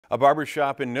A barber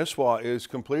shop in Nisswa is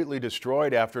completely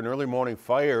destroyed after an early morning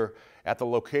fire at the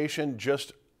location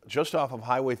just off of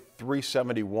Highway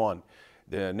 371.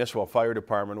 The Nisswa Fire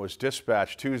Department was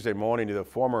dispatched Tuesday morning to the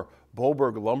former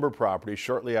Barber lumber property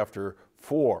shortly after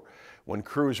 4. When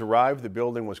crews arrived, the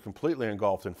building was completely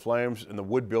engulfed in flames and the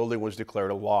wood building was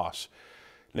declared a loss.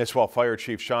 Nisswa Fire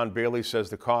Chief Sean Bailey says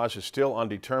the cause is still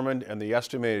undetermined and the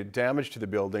estimated damage to the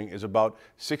building is about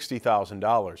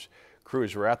 $60,000.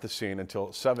 Crews were at the scene until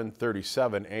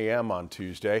 7:37 a.m. on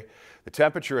Tuesday. The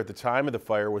temperature at the time of the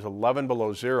fire was 11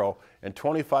 below zero and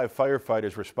 25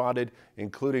 firefighters responded,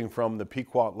 including from the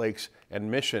Pequot Lakes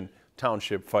and Mission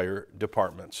Township Fire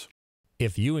Departments.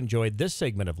 If you enjoyed this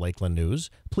segment of Lakeland News,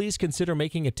 please consider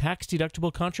making a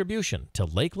tax-deductible contribution to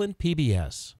Lakeland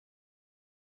PBS.